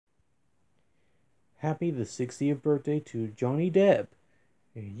Happy the 60th birthday to Johnny Depp.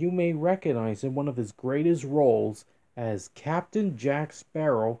 You may recognize him one of his greatest roles as Captain Jack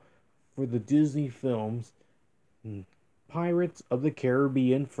Sparrow for the Disney films Pirates of the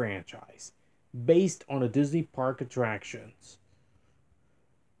Caribbean franchise, based on a Disney park attractions.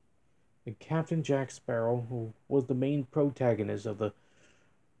 And Captain Jack Sparrow, who was the main protagonist of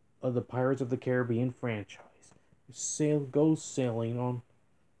the Pirates of the Caribbean franchise, goes sailing on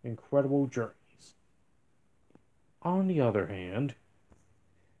incredible journeys. On the other hand,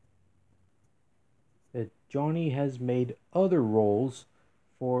 that Johnny has made other roles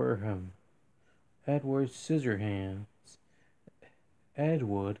for Edward Scissorhands, Ed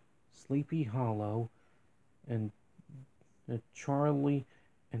Wood, Sleepy Hollow, and Charlie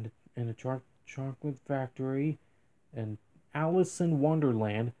and the Chocolate Factory, and Alice in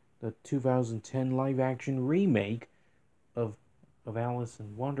Wonderland, the 2010 live-action remake of Alice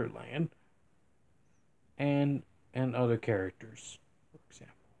in Wonderland, and other characters, for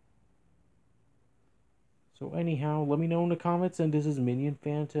example. So anyhow, let me know in the comments, and this is Minion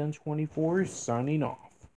Fan 1024 signing off.